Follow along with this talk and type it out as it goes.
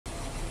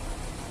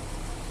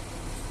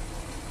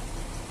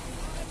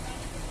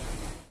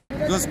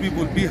Those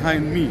people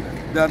behind me,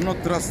 they are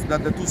not trust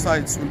that the two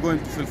sides will going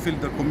to fulfill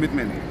their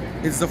commitment.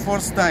 It's the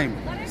first time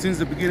since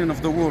the beginning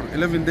of the war,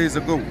 11 days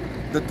ago,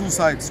 the two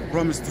sides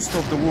promised to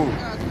stop the war,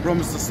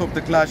 promised to stop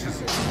the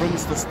clashes,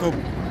 promised to stop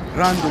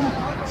random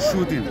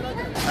shooting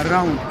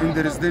around in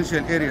the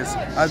residential areas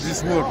as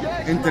this war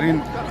entering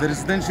the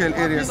residential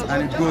areas,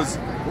 and it goes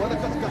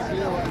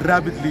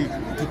rapidly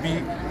to be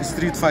a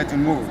street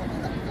fighting war.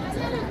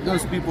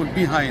 Those people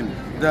behind,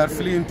 they are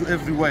fleeing to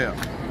everywhere.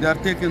 They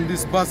are taking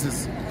these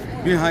buses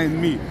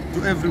behind me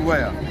to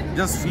everywhere,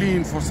 just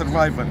fleeing for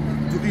survival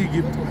to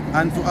Egypt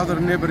and to other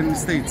neighboring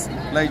states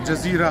like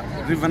Jazeera,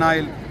 River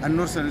Nile and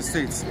northern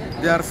states.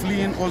 They are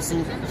fleeing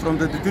also from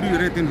the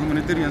deteriorating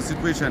humanitarian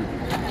situation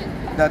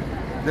that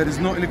there is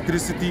no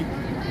electricity,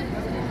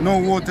 no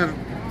water,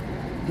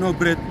 no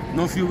bread,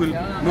 no fuel,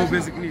 no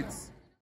basic needs.